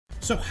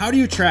So how do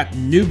you attract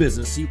new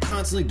business so you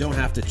constantly don't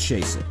have to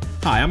chase it?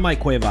 Hi, I'm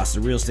Mike Cuevas,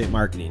 the real estate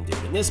marketing dude,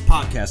 and this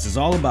podcast is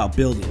all about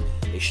building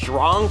a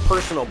strong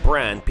personal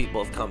brand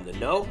people have come to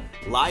know,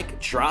 like,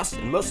 trust,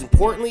 and most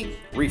importantly,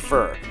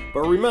 refer.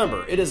 But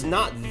remember, it is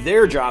not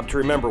their job to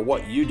remember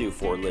what you do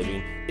for a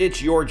living. It's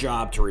your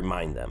job to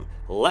remind them.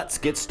 Let's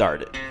get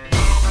started.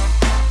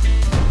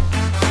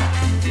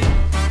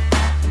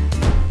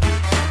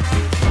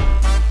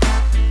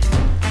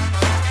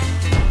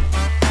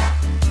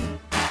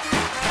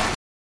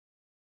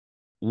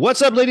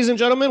 What's up, ladies and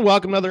gentlemen?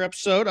 Welcome to another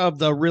episode of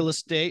the Real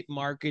Estate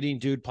Marketing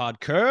Dude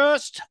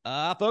podcast.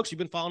 Folks, you've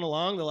been following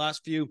along the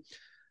last few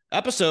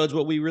episodes.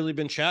 What we've really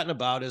been chatting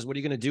about is what are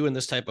you going to do in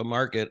this type of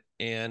market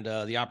and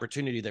the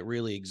opportunity that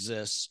really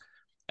exists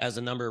as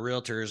a number of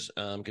realtors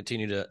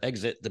continue to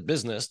exit the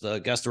business. The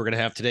guest we're going to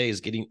have today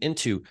is getting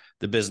into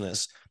the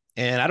business.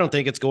 And I don't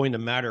think it's going to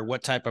matter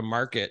what type of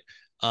market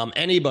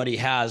anybody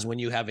has when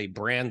you have a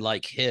brand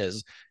like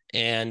his.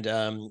 And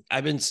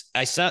I've been saying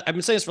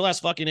this for the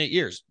last fucking 8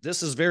 years.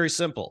 This is very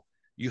simple.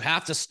 You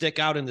have to stick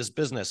out in this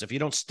business. If you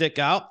don't stick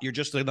out, you're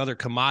just another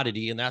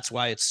commodity. And that's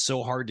why it's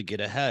so hard to get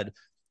ahead.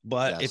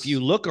 But If you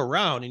look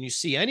around and you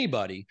see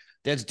anybody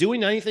that's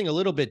doing anything a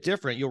little bit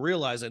different, you'll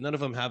realize that none of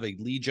them have a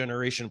lead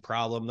generation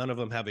problem. None of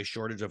them have a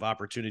shortage of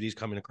opportunities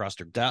coming across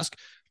their desk.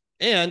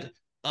 And,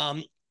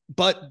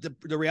 but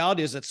the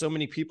reality is that so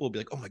many people will be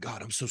like, oh my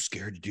God, I'm so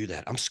scared to do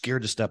that. I'm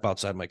scared to step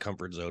outside my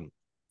comfort zone.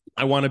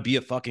 I want to be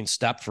a fucking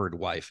Stepford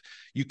wife.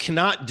 You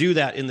cannot do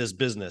that in this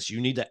business. You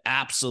need to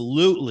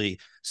absolutely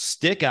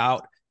stick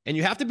out and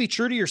you have to be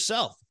true to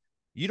yourself.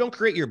 You don't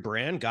create your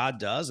brand, God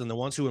does. And the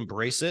ones who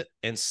embrace it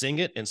and sing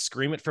it and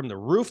scream it from the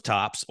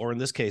rooftops, or in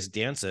this case,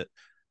 dance it,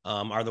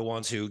 are the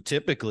ones who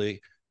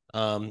typically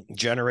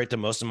generate the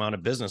most amount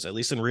of business, at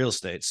least in real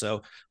estate.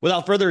 So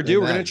without further ado,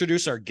 We're going to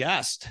introduce our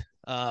guest.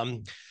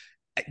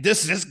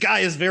 This guy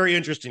is very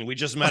interesting. We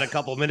just met a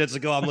couple minutes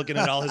ago. I'm looking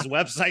at all his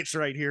websites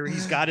right here.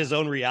 He's got his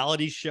own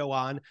reality show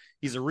on.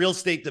 He's a real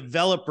estate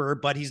developer,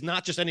 but he's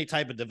not just any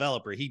type of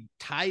developer. He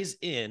ties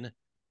in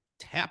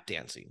tap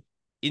dancing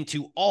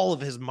into all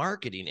of his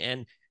marketing,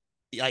 and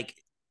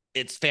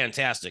it's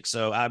fantastic.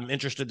 So I'm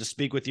interested to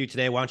speak with you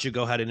today. Why don't you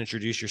go ahead and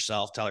introduce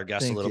yourself, tell our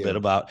guests a little bit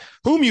about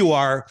whom you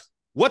are,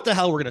 what the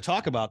hell we're going to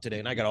talk about today,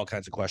 and I got all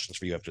kinds of questions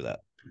for you after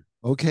that.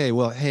 Okay.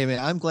 Well, hey, man,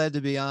 I'm glad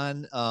to be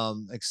on.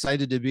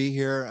 Excited to be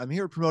here. I'm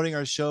here promoting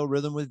our show,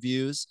 Rhythm with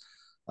Views.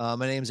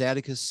 My name's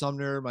Atticus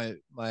Sumner.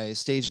 My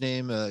stage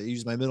name,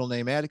 use my middle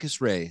name, Atticus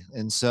Ray.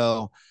 And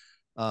so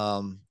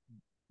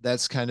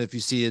that's kind of, if you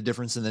see a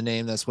difference in the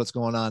name, that's what's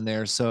going on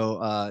there.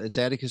 So it's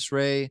Atticus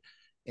Ray,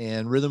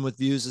 and Rhythm with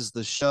Views is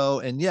the show.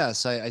 And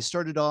yes, I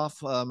started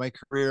off my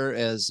career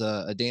as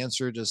a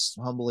dancer, just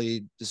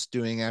humbly just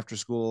doing after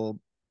school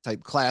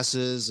type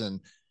classes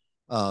and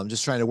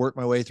just trying to work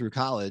my way through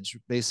college,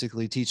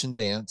 basically teaching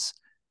dance.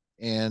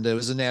 And it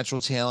was a natural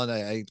talent.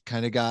 I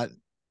kind of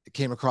it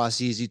came across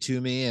easy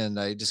to me, and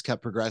I just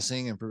kept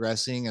progressing.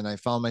 And I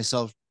found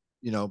myself,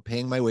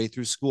 paying my way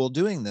through school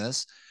doing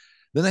this.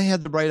 Then I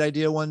had the bright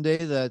idea one day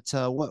that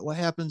what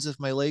happens if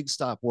my legs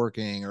stop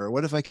working, or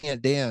what if I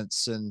can't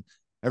dance and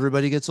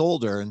everybody gets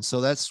older? And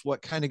so that's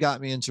what kind of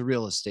got me into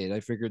real estate. I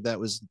figured that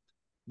was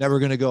never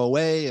going to go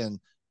away,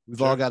 and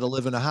we've all got to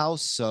live in a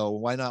house, so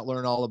why not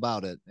learn all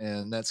about it?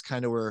 And that's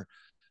kind of where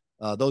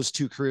those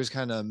two careers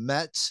kind of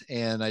met,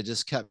 and I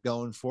just kept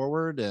going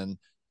forward. And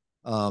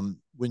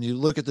when you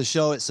look at the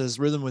show, it says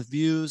Rhythm with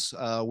Views,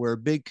 where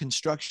big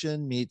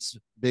construction meets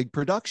big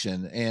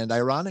production. And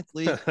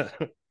ironically,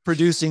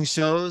 producing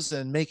shows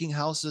and making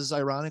houses,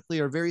 ironically,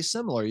 are very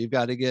similar. You've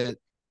got to get,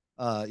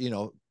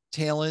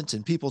 talent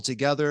and people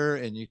together,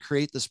 and you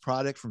create this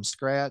product from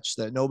scratch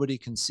that nobody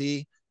can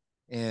see.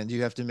 And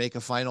you have to make a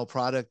final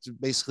product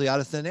basically out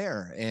of thin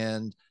air,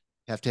 and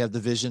have to have the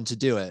vision to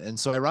do it. And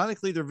so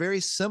ironically, they're very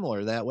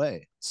similar that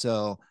way.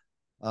 So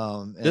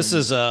this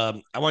is,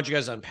 I want you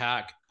guys to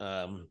unpack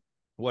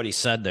what he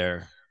said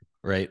there,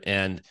 right?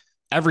 And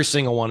every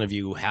single one of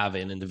you have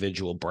an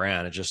individual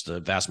brand. It's just the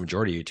vast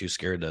majority of you too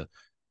scared to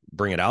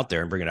bring it out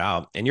there and bring it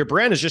out. And your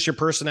brand is just your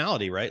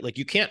personality, right? Like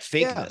you can't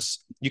fake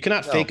this. You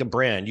cannot fake a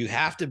brand. You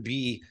have to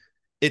be.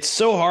 It's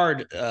so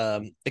hard,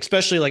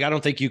 especially I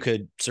don't think you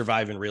could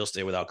survive in real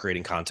estate without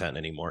creating content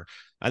anymore.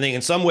 I think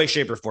in some way,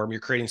 shape, or form,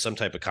 you're creating some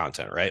type of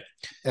content, right?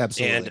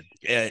 Absolutely.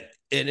 And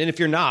if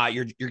you're not,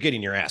 you're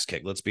getting your ass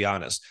kicked. Let's be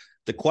honest.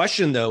 The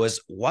question though is,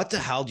 what the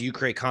hell do you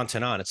create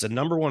content on? It's the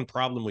number one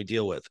problem we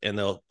deal with. And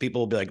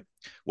people will be like,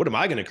 what am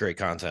I going to create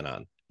content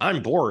on?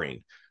 I'm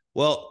boring.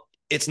 Well,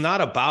 it's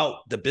not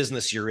about the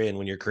business you're in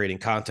when you're creating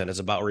content. It's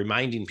about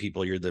reminding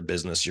people you're the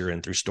business you're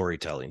in through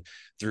storytelling,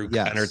 through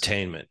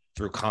entertainment,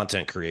 through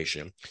content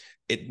creation.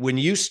 When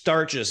you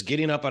start just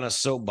getting up on a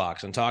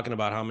soapbox and talking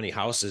about how many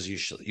houses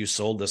you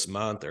sold this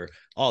month or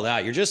all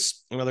that, you're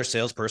just another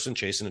salesperson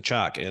chasing a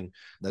check. And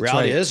the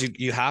reality is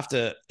you have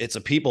to, it's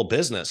a people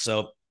business.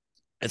 So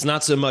it's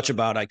not so much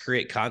about I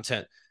create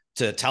content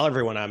to tell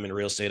everyone I'm in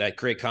real estate. I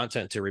create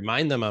content to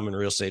remind them I'm in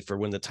real estate for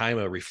when the time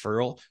a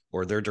referral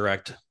or their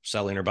direct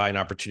selling or buying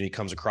opportunity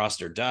comes across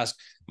their desk.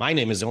 My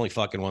name is the only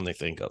fucking one they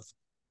think of.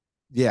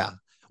 Yeah.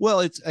 Well,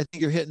 I think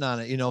you're hitting on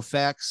it.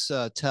 Facts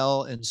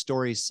tell and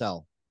stories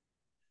sell.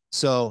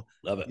 So,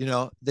 Love it.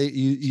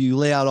 you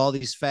lay out all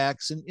these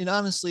facts, and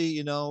honestly,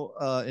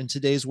 in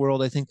today's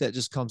world, I think that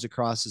just comes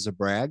across as a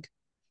brag,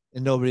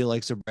 and nobody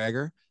likes a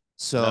bragger. No,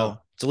 So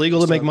it's illegal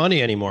you to make start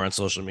money anymore on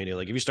social media.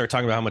 Like if you start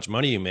talking about how much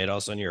money you made, all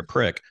of a sudden you're a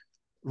prick.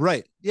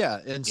 right, yeah,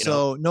 and You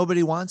know? so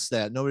nobody wants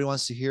that. Nobody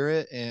wants to hear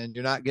it, and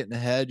you're not getting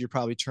ahead. You're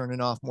probably turning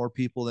off more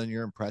people than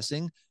you're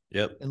impressing.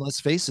 Yep. And let's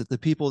face it, the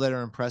people that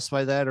are impressed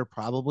by that are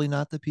probably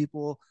not the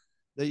people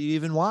that you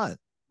even want.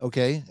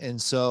 Okay.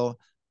 And so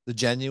the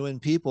genuine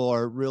people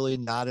are really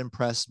not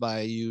impressed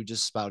by you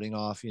just spouting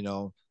off,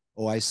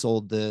 oh, I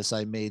sold this,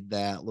 I made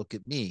that, look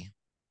at me.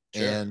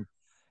 Sure. And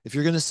if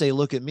you're going to say,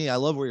 look at me, I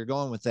love where you're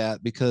going with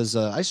that because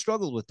I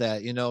struggled with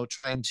that,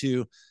 trying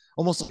to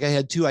almost like I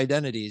had two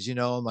identities,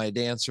 my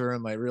dancer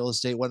and my real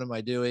estate. What am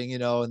I doing?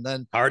 And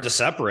then Hard to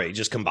separate.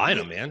 Just combine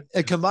them, man.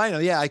 combine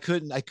them. Yeah, I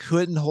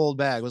couldn't hold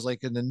back. It was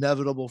like an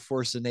inevitable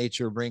force of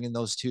nature bringing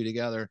those two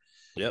together.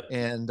 Yep.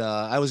 And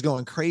I was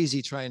going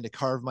crazy trying to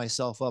carve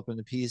myself up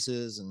into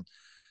pieces and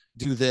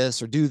do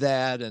this or do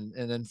that. And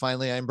then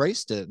finally I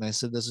embraced it and I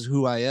said, this is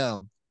who I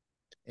am.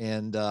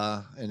 And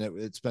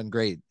it's been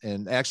great.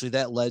 And actually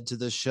that led to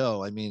this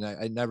show. I mean,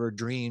 I never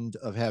dreamed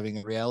of having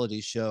a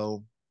reality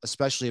show,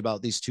 especially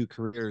about these two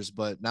careers,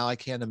 but now I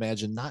can't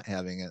imagine not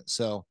having it.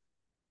 So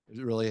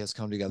it really has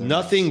come together nice.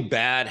 Nothing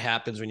bad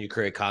happens when you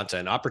create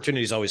content.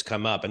 Opportunities always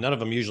come up, and none of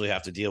them usually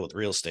have to deal with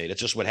real estate. It's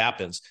just what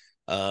happens.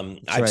 That's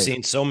I've right.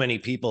 seen so many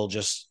people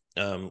just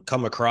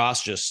come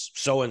across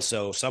just so and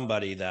so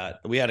somebody that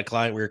we had a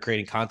client we were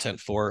creating content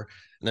for,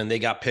 and then they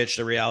got pitched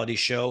a reality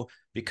show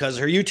because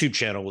her YouTube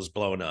channel was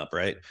blowing up.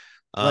 Right.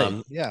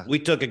 Right. Yeah. We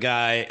took a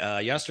guy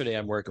yesterday.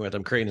 I'm working with.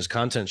 I'm creating his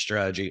content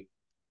strategy,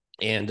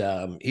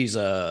 and he's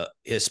a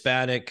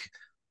Hispanic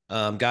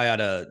guy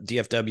out of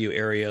DFW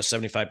area.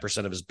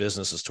 75% of his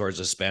business is towards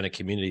the Hispanic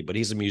community, but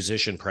he's a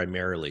musician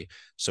primarily.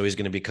 So he's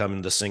going to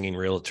become the singing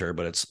realtor.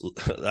 But it's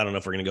I don't know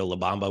if we're going to go La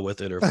Bamba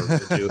with it or if we're going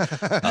to do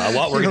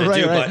what we're going to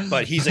right. do. Right.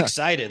 But he's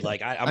excited.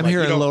 Like I'm I'm like, you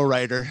hearing don't.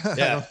 lowrider.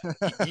 Yeah,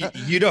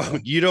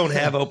 you don't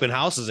have open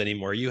houses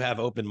anymore. You have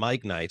open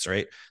mic nights,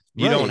 right?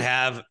 Right.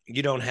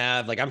 You don't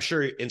have like I'm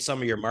sure in some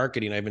of your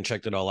marketing, I haven't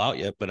checked it all out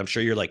yet, but I'm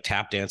sure you're like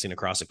tap dancing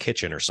across a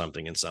kitchen or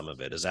something in some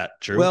of it. Is that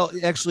true? Well,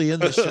 actually, in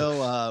the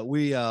show,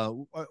 we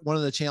one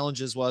of the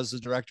challenges was the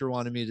director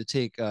wanted me to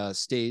take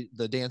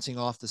the dancing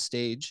off the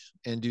stage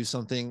and do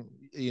something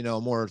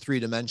more three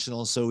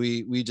dimensional. So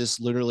we just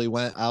literally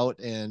went out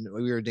and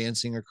we were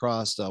dancing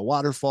across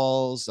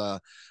waterfalls.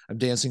 I'm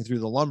dancing through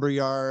the lumber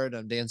yard.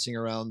 I'm dancing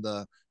around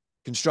the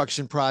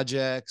construction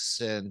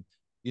projects and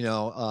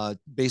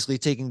basically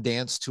taking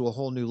dance to a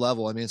whole new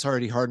level. I mean, it's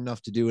already hard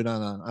enough to do it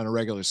on a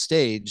regular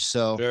stage.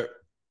 So Sure.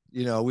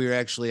 we were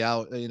actually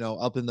out,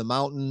 up in the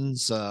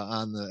mountains,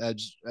 on the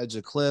edge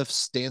of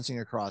cliffs,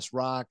 dancing across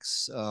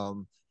rocks,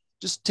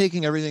 just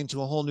taking everything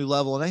to a whole new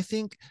level. And I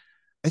think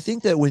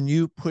that when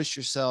you push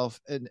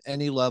yourself at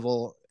any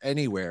level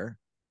anywhere,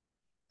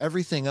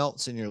 everything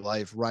else in your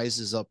life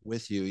rises up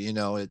with you.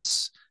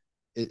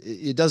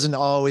 It doesn't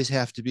always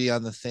have to be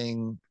on the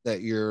thing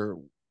that you're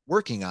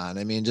working on.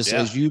 I mean, just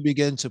Yeah. as you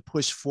begin to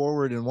push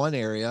forward in one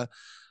area,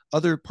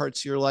 other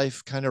parts of your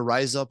life kind of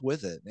rise up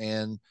with it.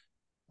 And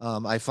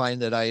I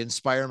find that I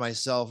inspire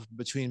myself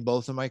between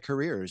both of my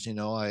careers.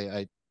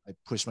 I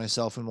push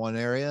myself in one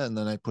area and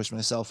then I push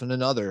myself in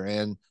another.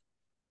 And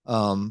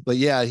but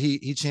yeah,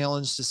 he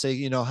challenged to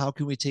say, how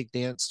can we take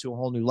dance to a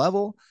whole new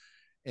level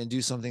and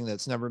do something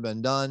that's never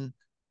been done?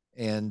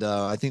 And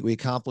I think we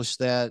accomplished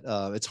that.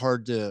 It's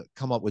hard to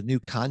come up with new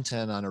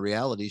content on a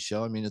reality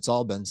show. I mean, it's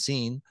all been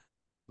seen,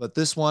 but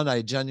this one,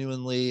 I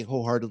genuinely,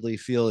 wholeheartedly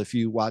feel if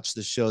you watch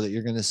the show that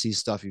you're going to see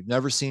stuff you've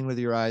never seen with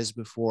your eyes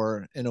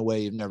before in a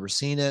way you've never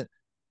seen it.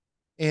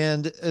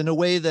 And in a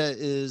way that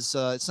is,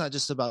 it's not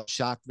just about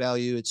shock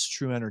value, it's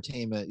true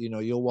entertainment.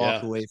 You'll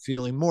walk Yeah. away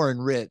feeling more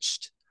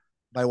enriched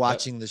by Yep.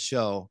 watching the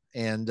show.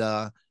 And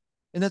at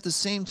the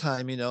same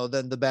time,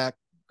 then the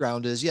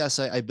background is yes,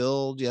 I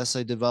build, yes,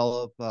 I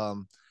develop.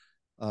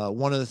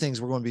 One of the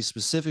things we're going to be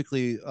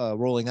specifically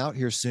rolling out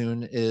here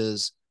soon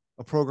is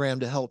a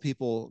program to help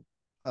people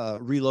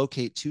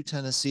relocate to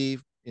Tennessee,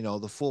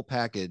 the full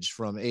package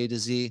from A to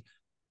Z.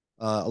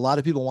 A lot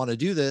of people want to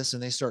do this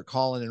and they start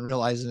calling and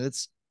realizing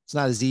it's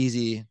not as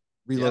easy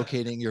Yeah.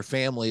 relocating your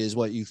family as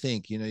what you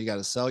think. You got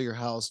to sell your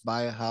house,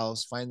 buy a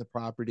house, find the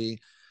property.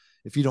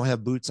 If you don't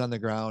have boots on the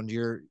ground,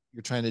 you're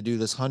trying to do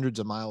this hundreds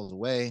of miles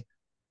away,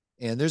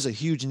 and there's a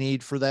huge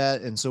need for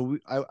that. And so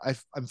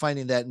I'm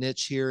finding that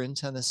niche here in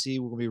Tennessee.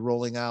 We're going to be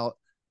rolling out,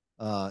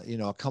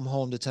 a come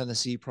home to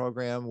Tennessee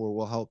program where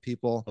we'll help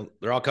people Well,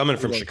 they're all coming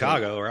from relocate.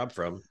 Chicago, where I'm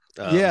from.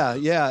 Yeah,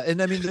 yeah,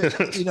 and I mean,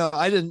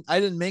 I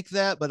didn't make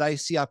that, but I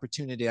see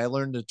opportunity. I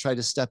learned to try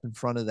to step in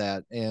front of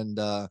that, and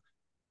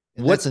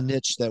And that's a What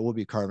niche that we'll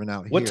be carving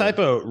out what type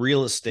here. of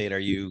real estate are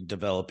you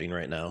developing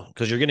right now?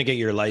 Because you're going to get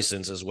your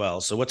license as well.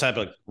 So what type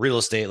of real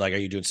estate? Like, are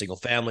you doing single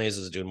families?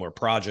 Is it doing more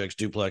projects,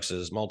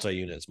 duplexes, multi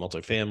units,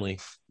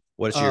 multifamily?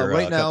 What's your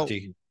Right cup of now,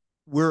 tea?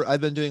 I've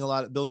been building a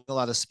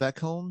lot of spec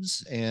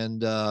homes,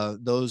 and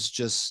those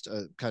just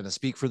kind of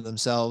speak for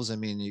themselves. I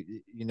mean,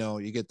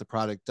 you get the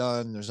product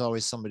done. There's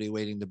always somebody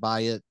waiting to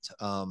buy it.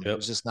 Yep.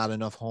 There's just not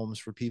enough homes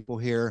for people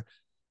here.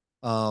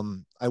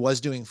 I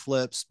was doing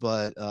flips,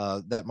 but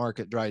that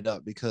market dried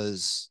up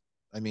because,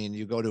 I mean,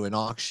 you go to an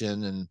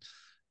auction and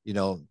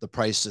the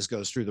price just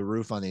goes through the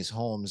roof on these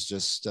homes.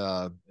 Just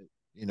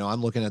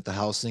I'm looking at the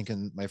house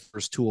thinking my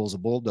first tool is a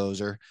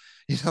bulldozer,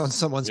 and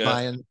someone's Yeah.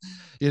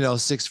 buying,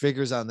 six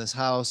figures on this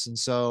house. And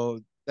so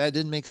that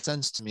didn't make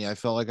sense to me. I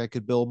felt like I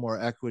could build more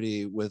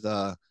equity with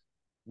a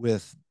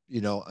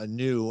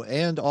new,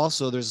 and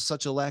also there's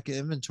such a lack of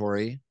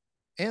inventory,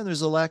 and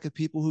there's a lack of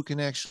people who can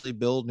actually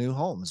build new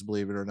homes.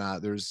 Believe it or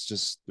not,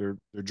 they're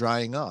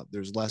drying up.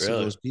 There's less of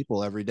Really those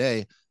people every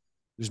day.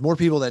 There's more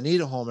people that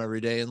need a home every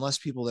day and less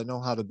people that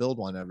know how to build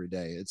one every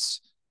day. It's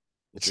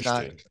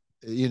not,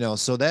 interesting.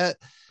 so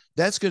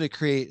that's going to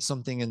create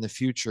something in the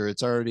future.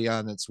 It's already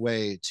on its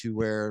way to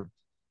where,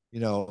 Is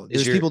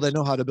there's your people that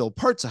know how to build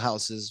parts of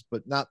houses,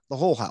 but not the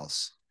whole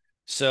house.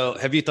 So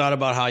have you thought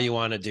about how you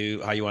want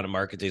to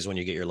market these when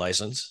you get your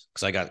license?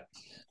 Because I got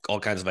all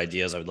kinds of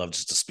ideas. I would love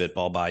just to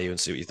spitball by you and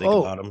see what you think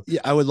Oh, about them. yeah,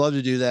 I would love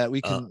to do that. We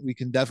Uh,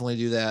 can definitely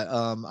do that.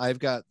 I've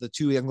got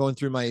I'm going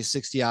through my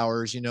 60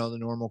 hours, the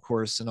normal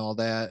course and all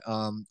that.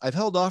 I've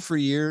held off for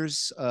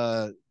years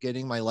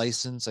getting my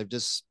license. I've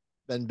just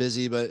been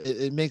busy, but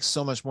it makes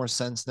so much more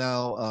sense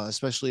now,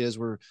 especially as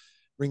we're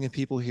bringing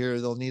people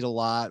here. They'll need a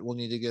lot. We'll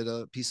need to get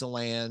a piece of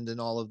land and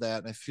all of that.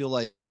 And I feel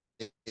like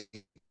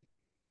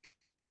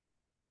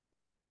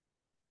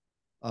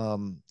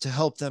to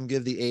help them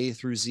give the A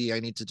through Z, I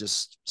need to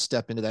just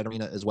step into that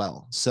arena as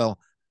well. So,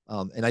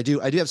 and I do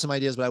have some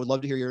ideas, but I would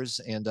love to hear yours,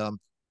 and I'd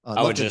I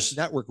love would to just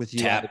network with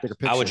you on the bigger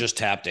I would picture. just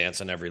tap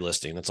dance on every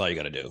listing. That's all you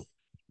got to do.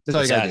 That's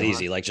all you It's got to that do, huh?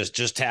 easy. Like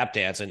just tap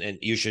dance and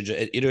you should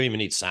you don't even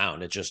need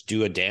sound. It just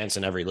do a dance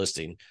in every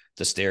listing,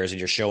 the stairs, and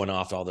you're showing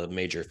off all the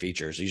major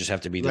features. You just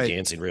have to be the Right.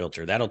 dancing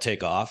realtor. That'll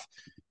take off.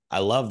 I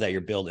love that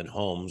you're building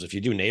homes. If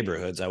you do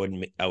neighborhoods, I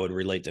would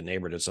relate the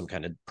neighborhood to some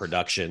kind of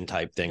production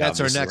type thing, That's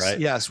our obviously, next. right?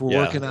 Yes, we're Yeah,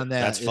 working on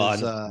that's that.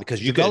 Is fun because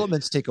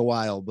developments take a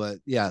while, but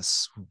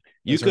yes,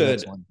 you that's our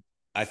next could one.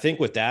 I think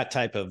with that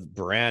type of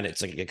brand,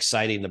 it's like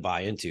exciting to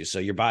buy into. So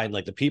you're buying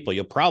like the people,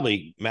 you'll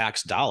probably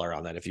max dollar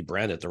on that if you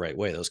brand it the right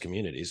way, those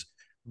communities.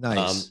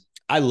 Nice.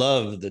 I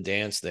love the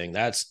dance thing.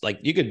 That's like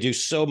you could do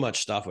so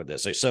much stuff with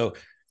this. So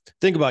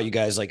think about you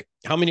guys, like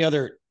how many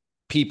other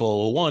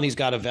people, well, one, he's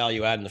got a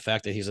value add in the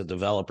fact that he's a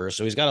developer.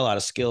 So he's got a lot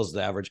of skills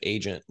the average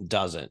agent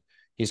doesn't.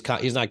 He's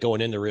not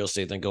going into real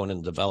estate, then going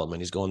into development.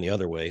 He's going the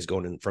other way. He's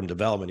going in from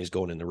development. He's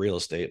going into real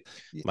estate.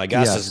 My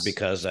guess is Yes.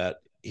 because that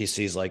he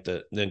sees like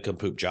the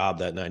nincompoop job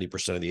that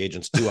 90% of the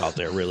agents do out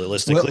there Well,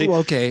 realistically.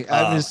 okay.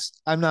 Uh,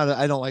 I'm not.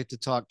 I don't like to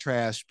talk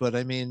trash, but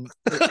I mean,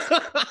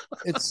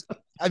 it's.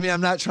 I mean,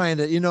 I'm not trying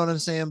to. You know what I'm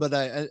saying? But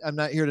I'm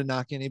not here to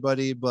knock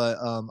anybody. But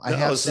I no,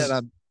 have this sat is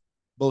on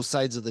both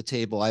sides of the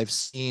table. I've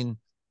seen,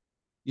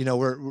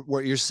 where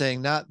what you're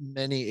saying. Not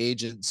many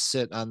agents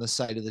sit on the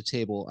side of the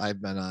table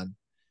I've been on,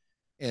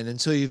 and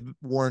until you've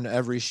worn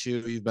every shoe,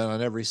 you've been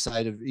on every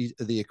side of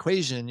the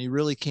equation. You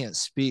really can't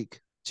speak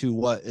to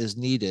what is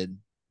needed.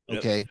 yep.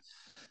 Okay,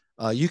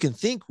 you can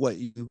think what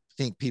you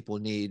think people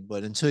need,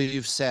 but until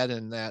you've sat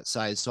in that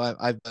side. So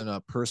I've been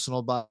a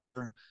personal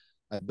buyer.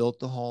 I built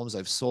the homes.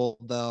 I've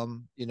sold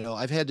them.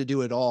 I've had to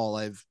do it all.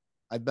 I've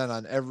been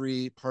on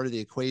every part of the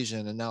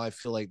equation, and now I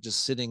feel like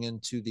just sitting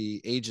into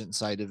the agent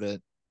side of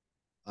it.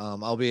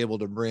 I'll be able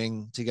to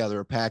bring together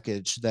a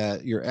package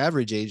that your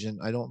average agent,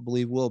 I don't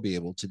believe, will be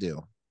able to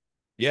do.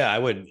 Yeah, I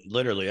would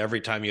literally every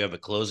time you have a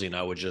closing,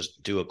 I would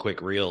just do a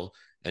quick reel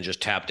and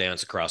just tap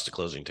dance across the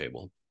closing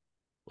table.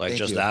 Like Thank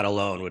just you. that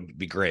alone would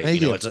be great.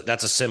 Thank you.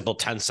 That's a simple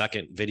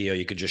 10-second video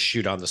you could just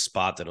shoot on the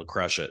spot that'll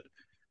crush it.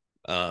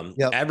 Yep.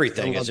 I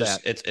Everything is love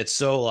that. just it's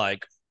so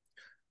like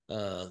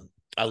uh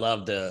I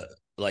love the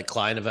like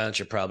client events.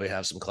 You probably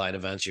have some client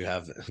events. You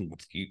have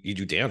you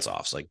do dance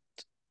offs. Like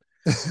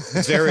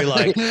it's very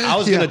like Yeah. I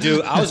was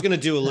gonna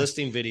do a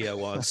listing video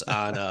once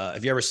on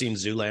have you ever seen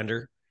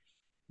Zoolander?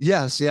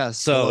 Yes,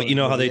 yes. I So love you that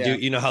know how movie. they do, Yeah.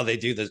 you know how they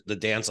do the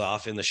dance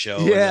off in the show,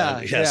 and then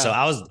Yeah, yeah.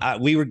 So yeah.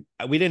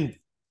 we didn't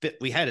fit,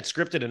 we had it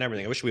scripted and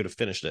everything. I wish we would have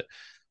finished it,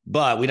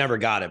 but we never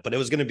got it. But it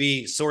was going to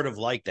be sort of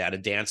like that, a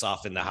dance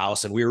off in the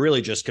house, and we were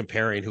really just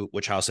comparing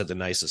which house had the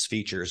nicest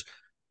features.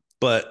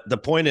 But the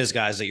point is,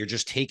 guys, that you're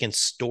just taking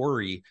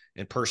story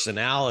and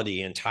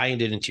personality and tying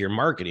it into your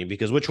marketing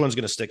because which one's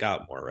going to stick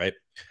out more, right?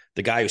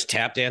 The guy who's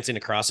tap dancing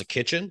across a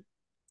kitchen,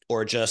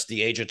 or just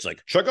the agent's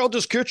like, check out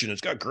this kitchen. It's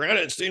got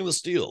granite and stainless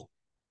steel.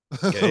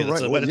 Okay,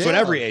 Right. Well, that's what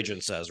yeah. every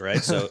agent says,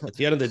 right? So at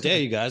the end of the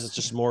day, you guys, it's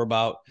just more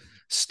about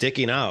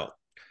sticking out.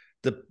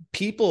 The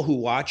people who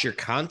watch your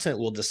content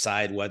will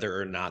decide whether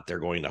or not they're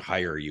going to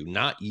hire you,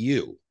 not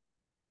you.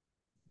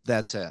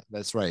 That's it.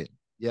 That's right.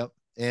 Yep.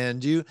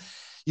 And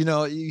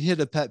you hit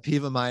a pet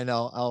peeve of mine.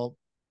 We'll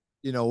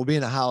be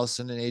in a house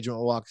and an agent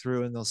will walk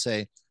through and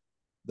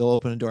they'll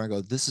open a door and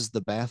go, "This is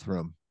the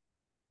bathroom."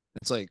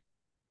 It's like,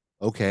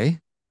 okay.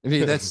 I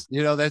mean, that's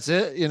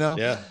it.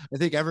 Yeah. I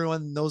think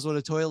everyone knows what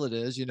a toilet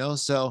is,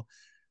 so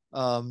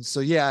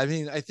yeah, I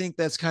mean, I think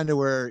that's kind of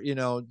where,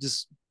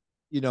 just,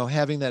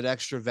 having that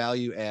extra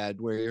value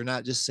add where you're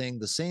not just saying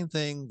the same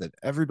thing that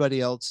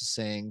everybody else is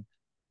saying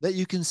that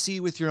you can see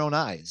with your own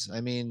eyes. I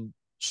mean,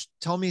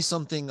 tell me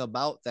something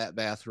about that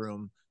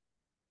bathroom.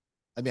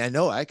 I mean, I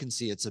know I can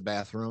see it's a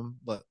bathroom,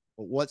 but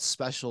what's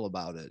special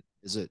about it?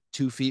 Is it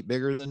 2 feet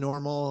bigger than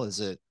normal? Is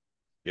it,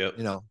 Yep.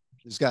 you know,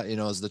 it's got,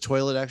 is the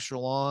toilet extra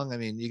long? I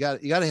mean, you got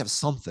to have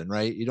something,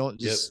 right? You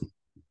don't Yep. just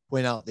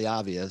point out the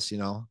obvious.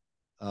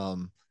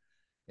 Um,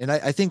 and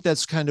I think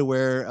that's kind of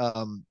where,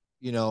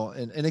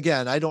 and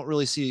again, I don't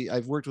really see,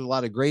 I've worked with a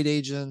lot of great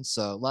agents,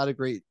 a lot of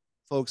great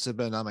folks have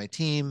been on my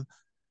team.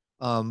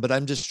 But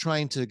I'm just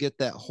trying to get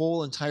that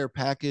whole entire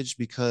package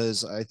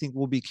because I think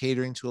we'll be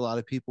catering to a lot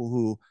of people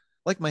who,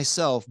 like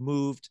myself,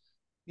 moved,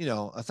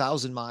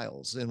 1,000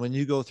 miles. And when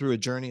you go through a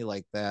journey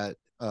like that,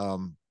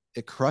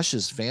 it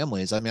crushes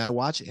families. I mean, I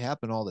watch it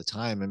happen all the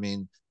time. I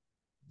mean,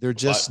 they're But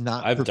just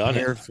not I've done it.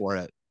 prepared for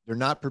it. They're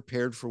not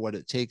prepared for what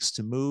it takes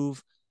to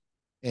move.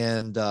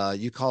 And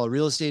you call a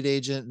real estate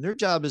agent, and their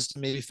job is to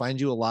maybe find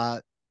you a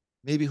lot,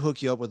 maybe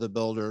hook you up with a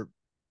builder,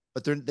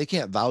 but they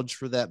can't vouch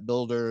for that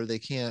builder. They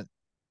can't.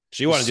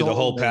 So you There's want to do the so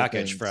whole many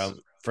package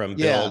things. from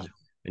Yeah, build,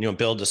 and you want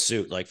to build the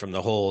suit like from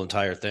the whole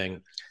entire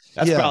thing.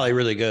 That's yeah. probably a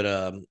really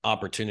good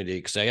opportunity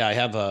because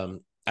yeah,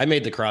 I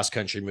made the cross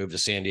country move to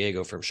San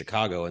Diego from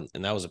Chicago,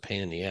 and that was a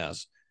pain in the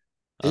ass.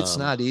 It's Um,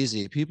 not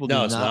easy. People do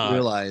no, it's not not.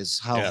 realize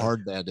how Yeah,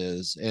 hard that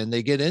is, and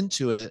they get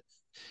into it.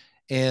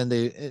 And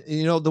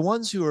the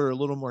ones who are a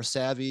little more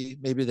savvy,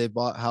 maybe they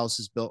bought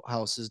houses, built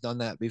houses, done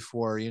that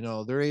before.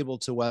 They're able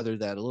to weather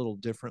that a little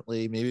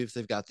differently. Maybe if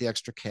they've got the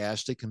extra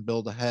cash, they can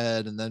build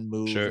ahead and then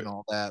move sure. and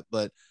all that.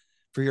 But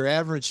for your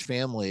average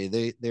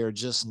family, they're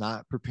just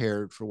not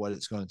prepared for what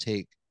it's going to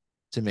take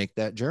to make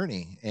that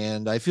journey.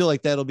 And I feel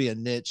like that'll be a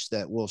niche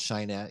that we'll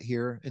shine at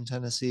here in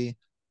Tennessee.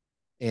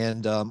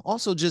 And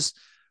also just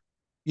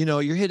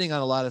you're hitting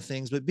on a lot of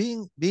things, but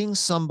being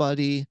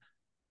somebody,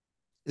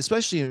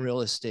 especially in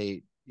real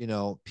estate,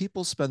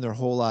 people spend their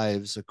whole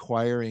lives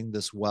acquiring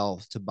this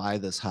wealth to buy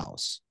this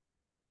house.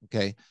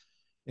 Okay.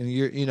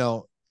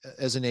 And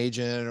as an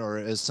agent or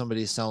as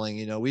somebody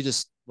selling, we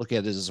just look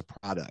at it as a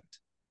product.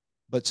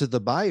 But to the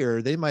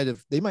buyer, they might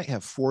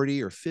have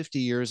 40 or 50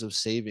 years of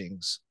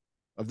savings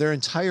of their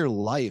entire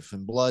life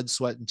and blood,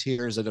 sweat, and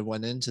tears that have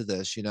went into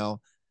this.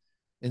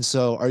 And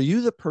so are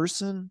you the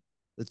person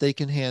that they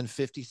can hand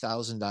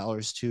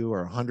 $50,000 to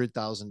or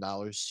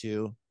 $100,000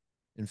 to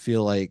and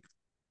feel like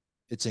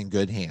it's in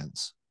good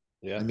hands?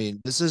 I Yeah.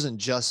 mean, this isn't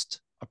just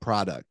a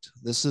product.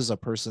 This is a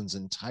person's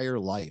entire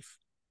life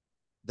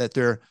that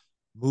they're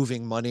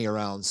moving money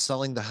around.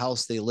 Selling the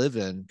house they live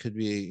in could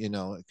be, it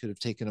could have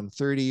taken them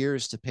 30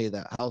 years to pay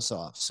that house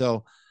off.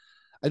 So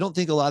I don't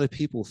think a lot of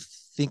people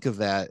think of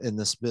that in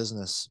this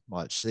business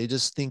much. They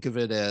just think of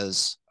it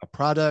as a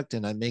product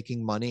and I'm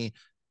making money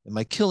and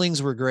my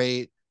killings were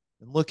great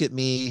and look at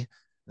me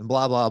and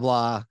blah, blah,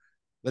 blah.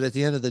 But at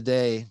the end of the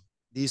day,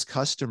 these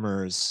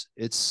customers,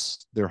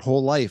 it's their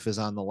whole life is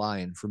on the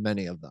line for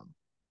many of them.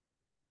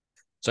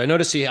 So I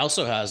noticed he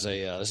also has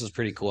this is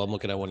pretty cool. I'm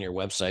looking at one of your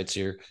websites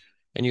here,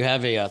 and you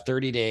have a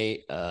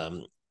 30-day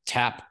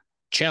tap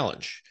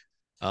challenge.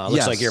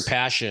 Looks like your Yes.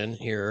 passion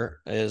here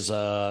is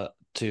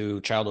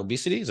to child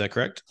obesity. Is that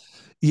correct?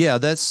 Yeah,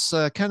 that's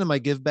kind of my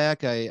give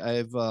back.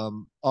 I've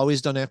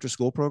always done after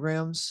school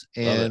programs,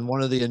 Love it. and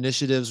one of the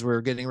initiatives we're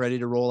getting ready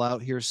to roll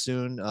out here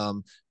soon.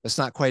 It's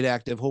not quite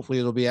active. Hopefully,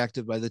 it'll be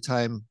active by the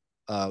time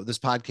this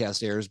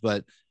podcast airs.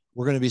 But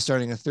we're going to be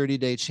starting a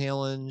 30-day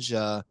challenge,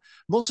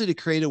 mostly to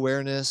create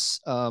awareness.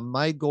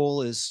 My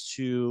goal is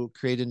to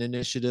create an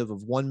initiative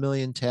of 1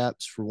 million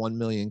taps for 1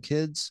 million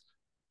kids,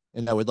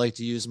 and I would like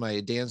to use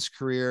my dance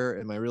career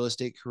and my real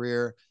estate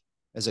career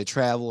as I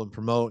travel and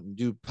promote and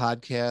do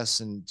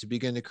podcasts and to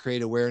begin to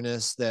create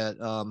awareness that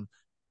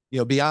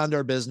beyond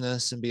our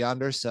business and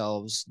beyond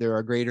ourselves, there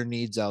are greater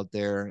needs out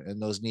there,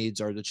 and those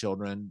needs are the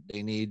children.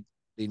 They need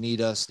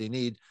us. They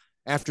need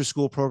after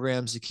school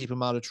programs to keep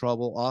them out of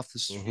trouble, off the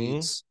Mm-hmm.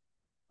 streets.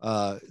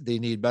 They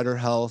need better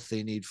health.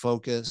 They need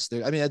focus.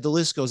 I mean, the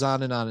list goes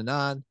on and on and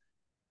on.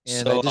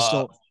 And I So just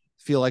don't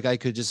feel like I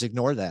could just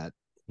ignore that.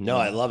 You no,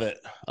 I know, love it.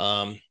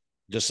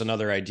 Just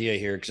another idea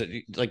here because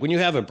like when you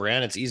have a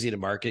brand, it's easy to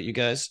market. You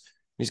guys,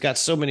 he's got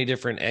so many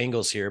different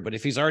angles here. But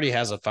if he's already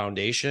has a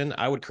foundation,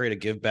 I would create a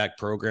give back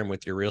program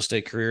with your real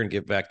estate career and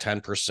give back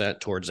 10%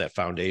 towards that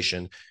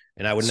foundation.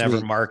 And I would never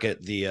sweet.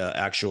 market the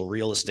actual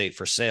real estate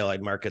for sale.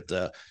 I'd market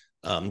the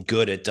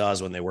good it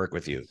does when they work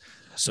with you.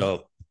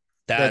 So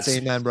That's that's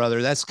amen,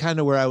 brother. That's kind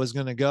of where I was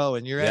going to go.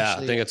 And you're yeah,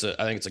 actually,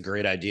 I think it's a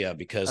great idea I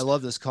because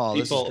love this call.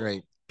 This is people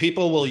great.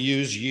 people will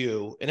use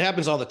you. It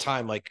happens all the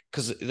time, like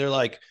because they're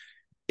like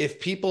if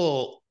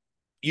people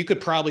you could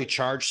probably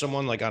charge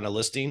someone like on a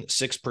listing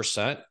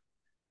 6%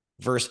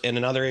 versus and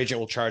another agent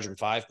will charge them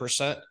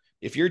 5%.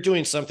 if you're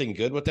doing something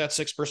good with that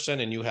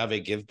 6% and you have a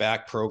give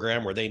back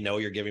program where they know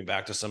you're giving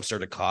back to some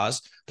sort of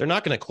cause, they're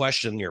not going to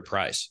question your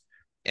price.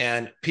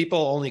 And people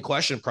only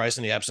question price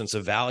in the absence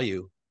of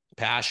value,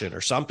 passion,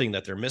 or something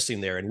that they're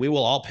missing there. And we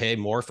will all pay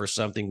more for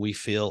something we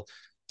feel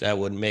that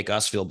would make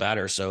us feel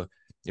better. So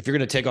if you're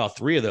going to take all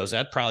three of those,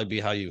 that'd probably be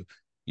how you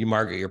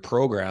market your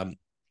program.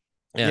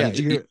 Yeah, And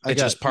it's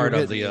just you're part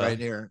of hitting the me right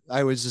here.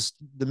 I was just,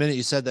 the minute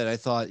you said that, I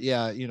thought,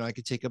 yeah, I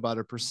could take about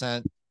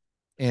 1%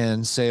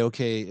 and say,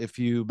 okay, if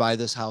you buy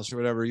this house or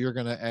whatever, you're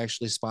going to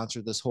actually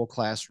sponsor this whole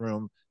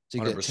classroom to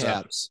get 100%.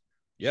 taps.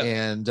 Yep.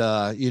 And,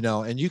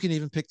 and you can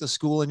even pick the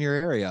school in your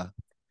area.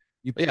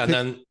 You Yeah. And pick,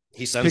 then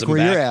he sends pick them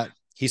where you're back. at.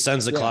 He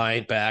sends the Yeah.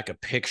 client back a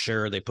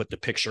picture. They put the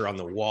picture on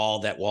the wall.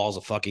 That wall's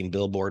a fucking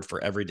billboard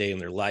for every day in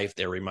their life.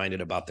 They're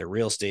reminded about their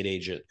real estate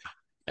agent.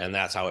 And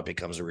that's how it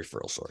becomes a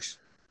referral source.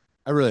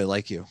 I really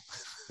like you.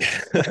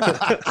 These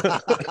are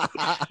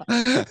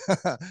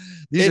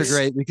It's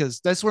great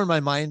because that's where my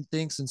mind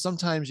thinks. And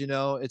sometimes,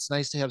 it's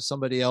nice to have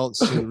somebody else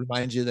to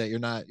remind you that you're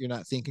not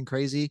thinking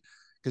crazy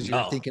because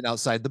you're no, thinking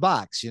outside the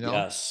box.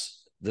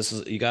 yes.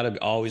 You got to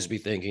always be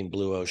thinking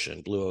blue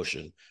ocean,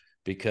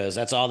 because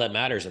that's all that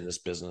matters in this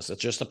business.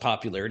 It's just a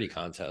popularity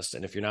contest.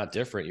 And if you're not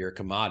different, you're a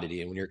commodity.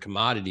 And when you're a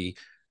commodity,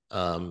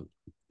 um,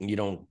 you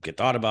don't get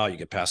thought about, you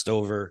get passed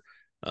over,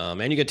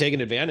 and you get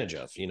taken advantage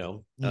of,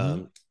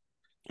 Mm-hmm.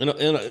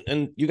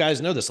 And you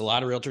guys know this. A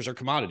lot of realtors are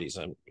commodities.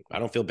 I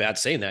don't feel bad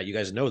saying that. You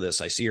guys know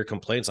this. I see your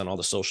complaints on all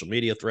the social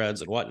media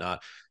threads and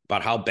whatnot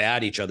about how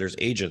bad each other's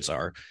agents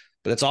are.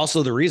 But it's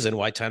also the reason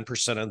why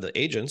 10% of the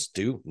agents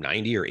do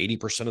 90 or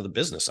 80% of the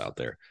business out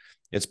there.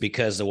 It's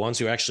because the ones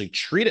who actually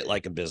treat it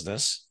like a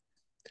business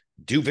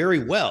do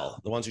very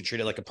well. The ones who treat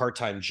it like a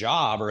part-time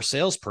job or a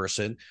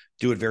salesperson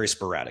do it very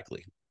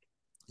sporadically.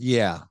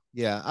 Yeah.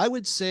 Yeah. I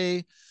would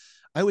say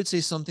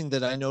something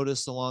that I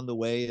noticed along the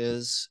way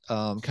is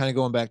kind of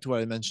going back to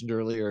what I mentioned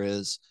earlier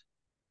is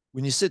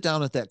when you sit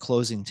down at that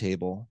closing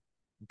table,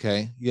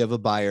 okay, you have a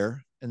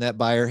buyer and that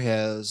buyer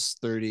has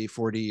 30,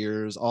 40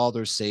 years, all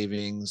their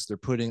savings,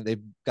 they've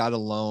got a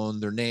loan,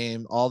 their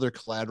name, all their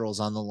collaterals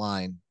on the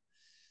line.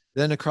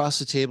 Then across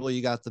the table,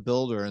 you got the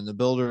builder, and the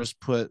builders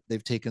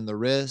they've taken the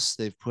risks,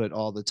 they've put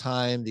all the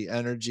time, the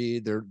energy,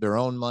 their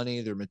own money,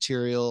 their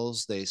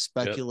materials, they Yep.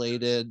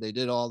 speculated, they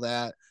did all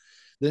that.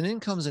 Then in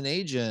comes an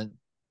agent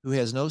who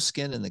has no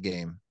skin in the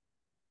game.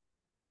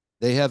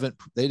 They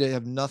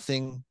have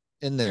nothing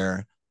in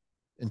there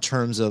in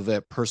terms of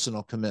a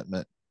personal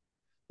commitment.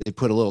 They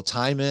put a little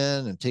time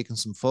in and taken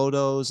some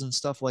photos and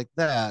stuff like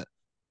that,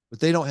 but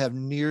they don't have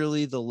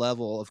nearly the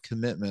level of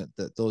commitment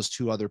that those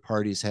two other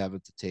parties have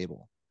at the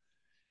table.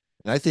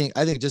 And I think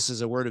just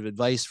as a word of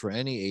advice for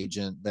any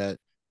agent that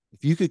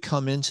if you could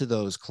come into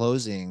those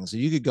closings,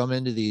 you could come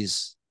into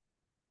these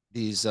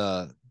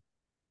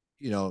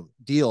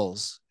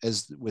deals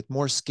as with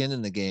more skin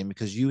in the game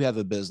because you have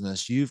a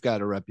business, you've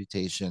got a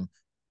reputation,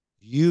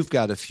 you've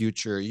got a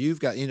future, you've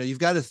got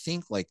to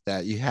think like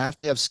that. You have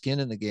to have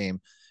skin in the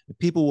game.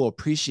 People will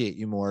appreciate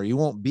you more. You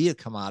won't be a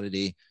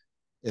commodity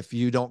if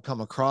you don't come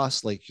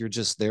across like you're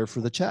just there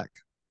for the check.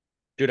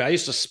 Dude, I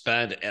used to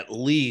spend at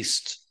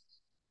least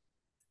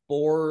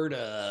 $400 to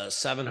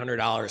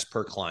 $700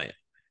 per client,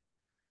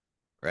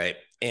 right?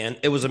 And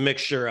it was a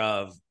mixture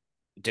of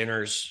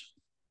dinners,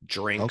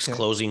 drinks, Okay.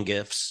 closing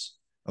gifts.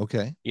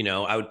 Okay.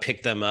 I would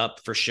pick them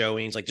up for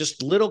showings, like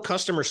just little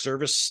customer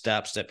service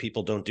steps that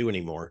people don't do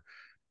anymore.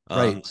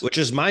 Right. Which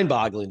is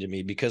mind-boggling to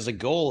me because the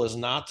goal is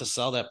not to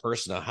sell that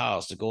person a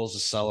house. The goal is to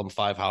sell them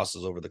 5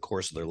 houses over the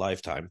course of their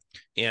lifetime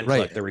and Right.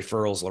 collect the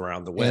referrals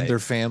around the And way. their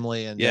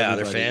family and Yeah,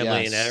 their everybody.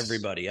 family and Yes.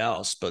 everybody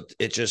else. But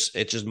it's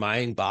just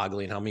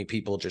mind-boggling how many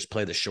people just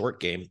play the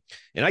short game.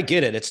 And I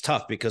get it. It's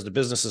tough because the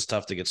business is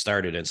tough to get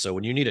started. And so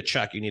when you need a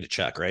check, you need a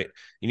check, right?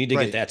 You need to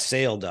get Right. that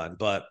sale done.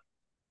 But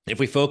if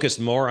we focus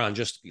more on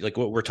just like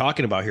what we're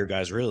talking about here,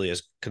 guys, really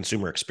is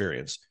consumer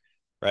experience,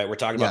 right? We're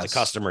talking about the Yes.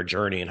 customer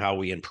journey and how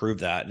we improve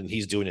that. And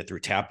he's doing it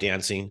through tap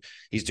dancing.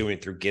 He's doing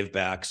it through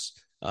givebacks.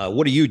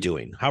 What are you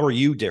doing? How are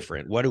you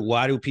different?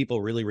 Why do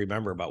people really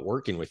remember about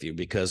working with you?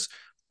 Because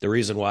the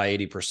reason why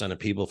 80% of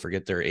people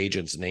forget their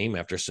agent's name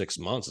after 6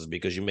 months is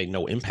because you made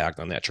no impact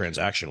on that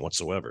transaction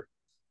whatsoever.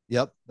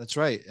 Yep. That's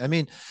right. I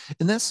mean,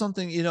 and that's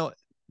something,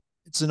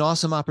 it's an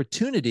awesome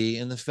opportunity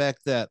in the fact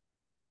that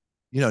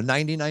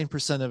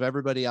 99% of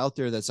everybody out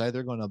there that's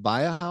either going to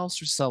buy a house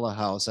or sell a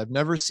house. I've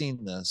never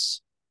seen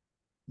this.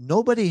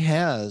 Nobody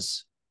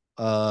has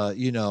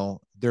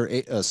their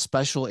a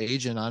special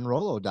agent on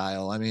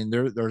Rolodial. I mean,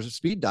 there's a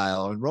speed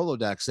dial and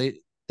Rolodex.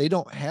 They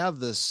don't have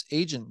this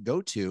agent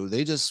go to.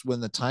 They just when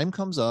the time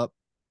comes up,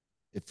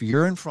 if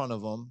you're in front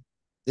of them,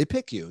 they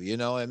pick you.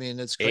 I mean,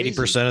 it's crazy.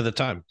 80% of the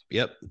time.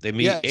 Yep. They Yeah,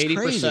 meet it's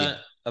crazy. 80%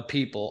 of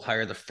people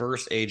hire the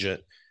first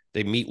agent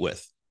they meet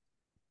with,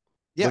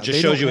 Yeah, which just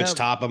they shows don't you it's have.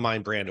 top of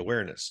mind brand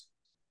awareness.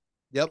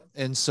 Yep.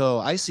 And so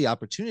I see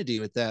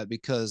opportunity with that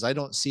because I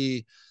don't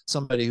see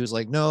somebody who's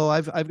like, no,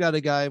 I've got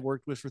a guy I've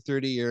worked with for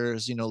 30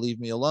 years, leave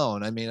me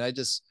alone. I mean,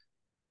 it's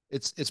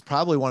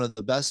probably one of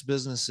the best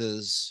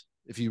businesses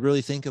if you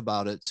really think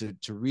about it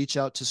to reach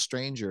out to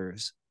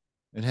strangers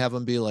and have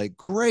them be like,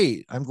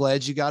 great, I'm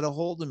glad you got a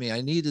hold of me.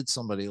 I needed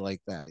somebody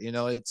like that.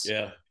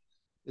 Yeah.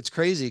 It's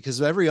crazy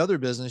because every other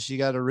business you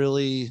got to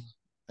really,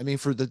 I mean,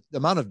 for the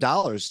amount of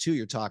dollars too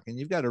you're talking,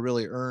 you've got to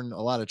really earn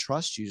a lot of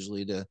trust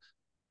usually to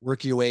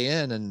work your way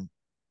in, and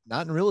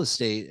not in real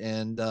estate.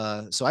 And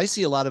so I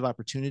see a lot of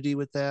opportunity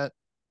with that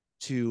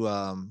to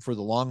for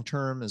the long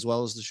term as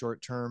well as the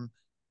short term.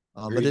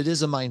 But Agreed. it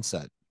is a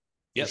mindset for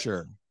Yep.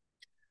 sure.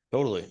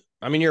 Totally.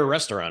 I mean, you're a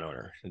restaurant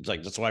owner. It's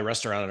like that's why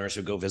restaurant owners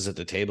who go visit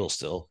the table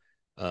still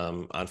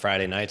on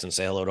Friday nights and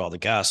say hello to all the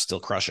guests still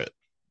crush it.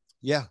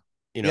 Yeah.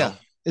 You know, Yeah.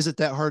 Is it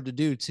that hard to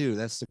do too?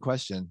 That's the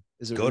question.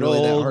 Is it good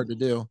really that hard old.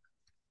 to do?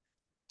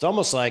 It's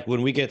almost like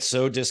when we get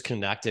so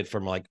disconnected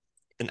from like,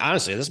 and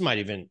honestly, this might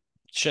even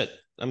shit.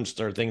 I'm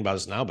starting thinking about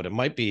this now, but it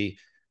might be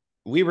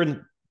we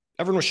were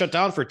everyone was shut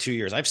down for 2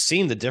 years. I've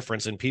seen the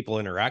difference in people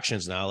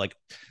interactions now. Like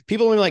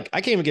people are like, I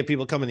can't even get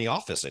people come in the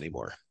office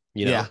anymore,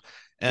 you Yeah. know? Yep.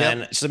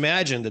 And just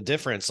imagine the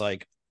difference.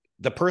 Like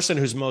the person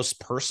who's most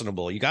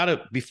personable, you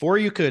gotta before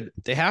you could,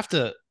 they have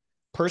to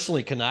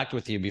personally connect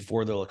with you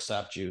before they'll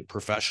accept you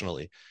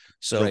professionally.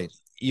 So Right.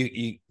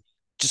 you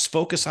just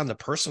focus on the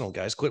personal,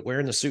 guys. Quit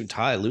wearing the suit and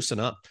tie, loosen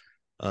up.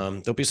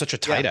 Don't be such a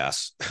Yeah. tight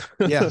ass.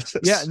 Yeah.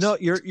 Yeah. No,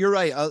 you're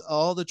right.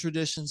 All the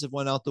traditions have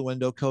went out the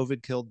window.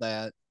 COVID killed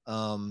that.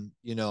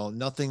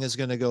 Nothing is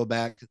going to go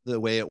back the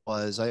way it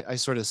was. I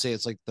sort of say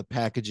it's like the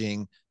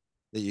packaging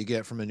that you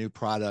get from a new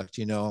product.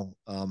 It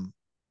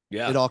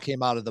Yeah. all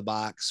came out of the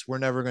box. We're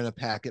never going to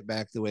pack it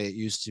back the way it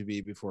used to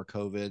be before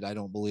COVID. I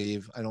don't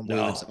believe. I don't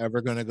believe it's No. ever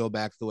going to go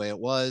back the way it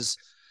was.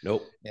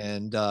 Nope.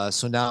 And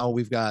so now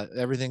we've got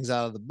everything's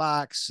out of the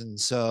box, and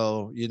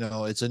so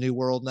it's a new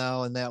world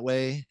now in that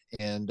way.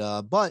 And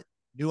but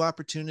new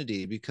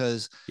opportunity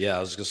because Yeah, I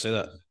was gonna say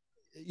that.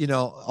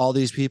 all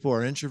these people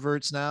are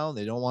introverts now.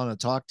 They don't want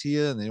to talk to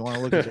you and they want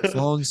to look at their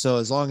phone. So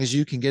as long as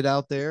you can get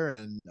out there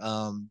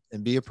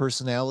and be a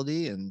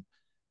personality, and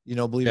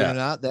believe it or Yeah.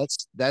 not,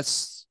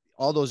 that's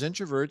all those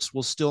introverts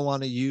will still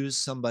want to use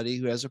somebody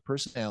who has a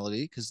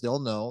personality because they'll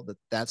know that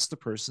that's the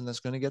person that's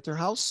going to get their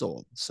house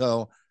sold.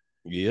 So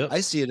Yep. I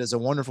see it as a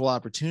wonderful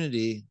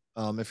opportunity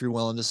if you're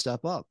willing to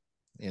step up,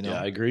 you Yeah, know?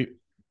 I agree.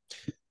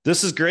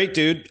 This is great,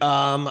 dude.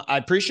 I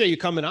appreciate you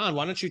coming on.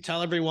 Why don't you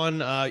tell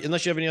everyone,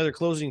 unless you have any other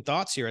closing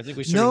thoughts here? I think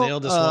we sort of No,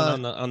 nailed this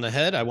one on the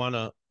head. Why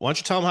don't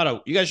you tell them how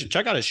to? You guys should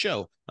check out his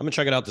show. I'm gonna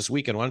check it out this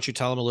weekend. Why don't you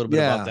tell them a little bit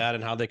about yeah, that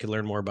and how they can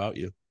learn more about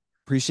you?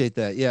 appreciate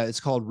that. Yeah, it's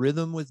called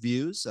Rhythm with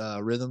Views.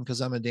 Rhythm because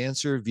I'm a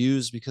dancer,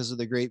 views because of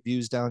the great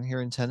views down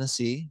here in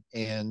Tennessee.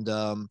 And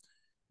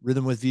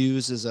Rhythm with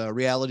Views is a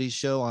reality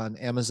show on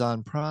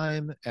Amazon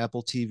Prime,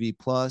 Apple TV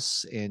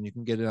Plus, and you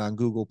can get it on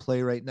Google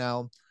Play right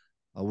now.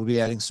 We'll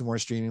be adding some more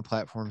streaming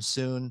platforms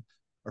soon.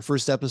 Our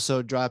first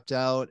episode dropped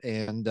out,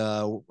 and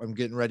I'm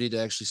getting ready to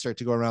actually start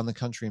to go around the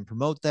country and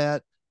promote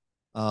that.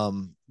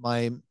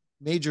 My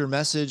major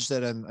message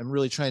that I'm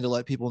really trying to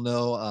let people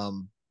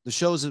know, the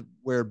shows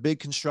where big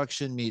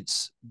construction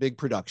meets big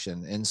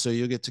production. And so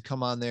you'll get to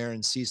come on there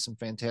and see some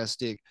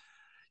fantastic,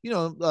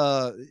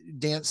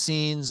 dance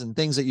scenes and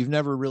things that you've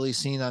never really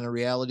seen on a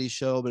reality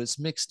show, but it's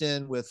mixed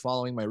in with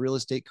following my real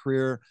estate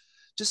career.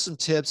 Just some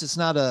tips. It's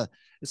not a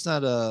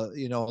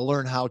a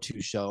learn how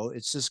to show.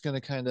 It's just going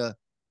to kind of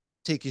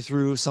take you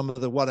through some of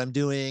the what I'm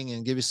doing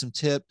and give you some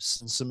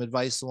tips and some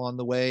advice along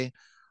the way.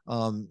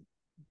 Um,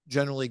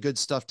 Generally good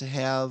stuff to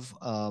have.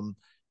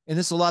 And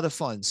it's a lot of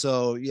fun.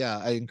 So yeah,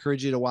 I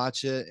encourage you to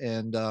watch it.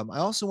 And I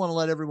also want to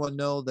let everyone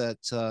know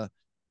that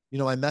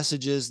my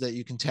message is that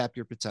you can tap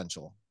your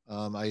potential.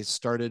 I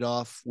started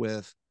off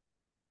with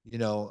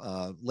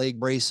leg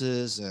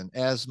braces and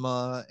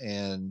asthma,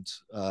 and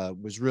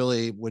was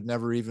really would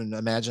never even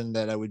imagine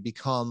that I would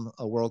become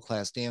a world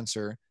class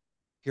dancer.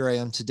 Here I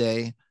am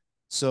today.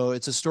 So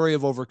it's a story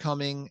of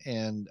overcoming,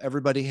 and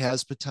everybody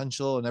has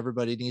potential, and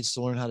everybody needs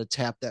to learn how to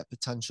tap that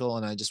potential.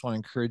 And I just want to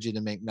encourage you to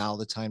make now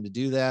the time to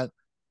do that,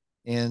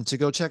 and to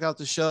go check out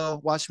the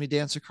show, watch me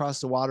dance across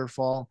the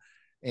waterfall,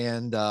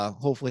 and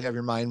hopefully have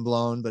your mind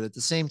blown. But at the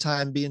same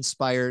time, be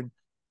inspired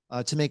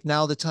to make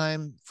now the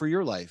time for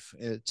your life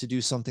to do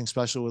something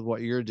special with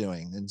what you're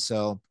doing. And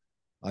so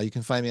you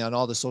can find me on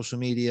all the social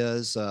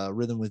medias,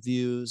 Rhythm with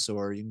Views,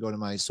 or you can go to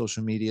my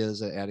social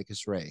medias at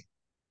Atticus Ray.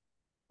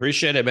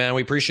 Appreciate it, man.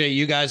 We appreciate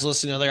you guys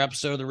listening to another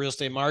episode of the Real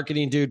Estate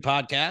Marketing Dude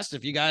podcast.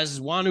 If you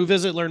guys want to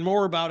visit, learn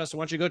more about us, I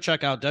want you to go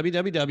check out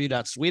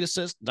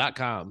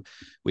www.sweetassist.com.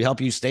 We help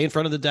you stay in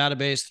front of the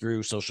database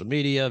through social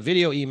media,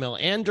 video, email,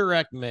 and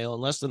direct mail. In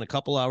less than a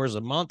couple hours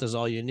a month is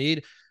all you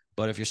need.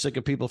 But if you're sick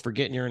of people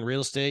forgetting you're in real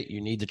estate,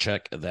 you need to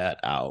check that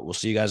out. We'll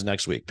see you guys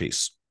next week.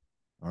 Peace.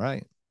 All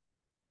right.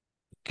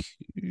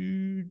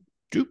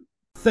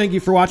 Thank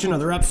you for watching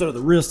another episode of the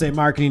Real Estate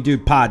Marketing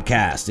Dude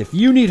podcast. If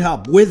you need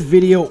help with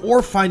video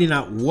or finding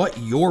out what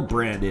your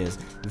brand is,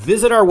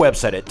 visit our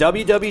website at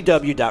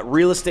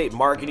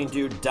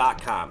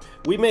www.realestatemarketingdude.com.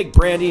 We make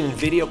branding and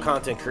video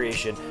content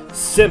creation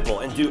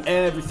simple and do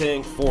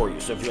everything for you.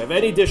 So if you have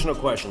any additional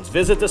questions,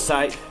 visit the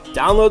site,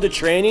 download the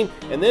training,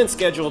 and then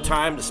schedule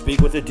time to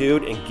speak with a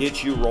dude and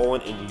get you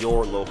rolling in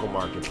your local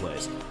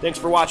marketplace. Thanks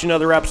for watching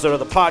another episode of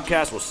the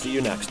podcast. We'll see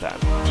you next time.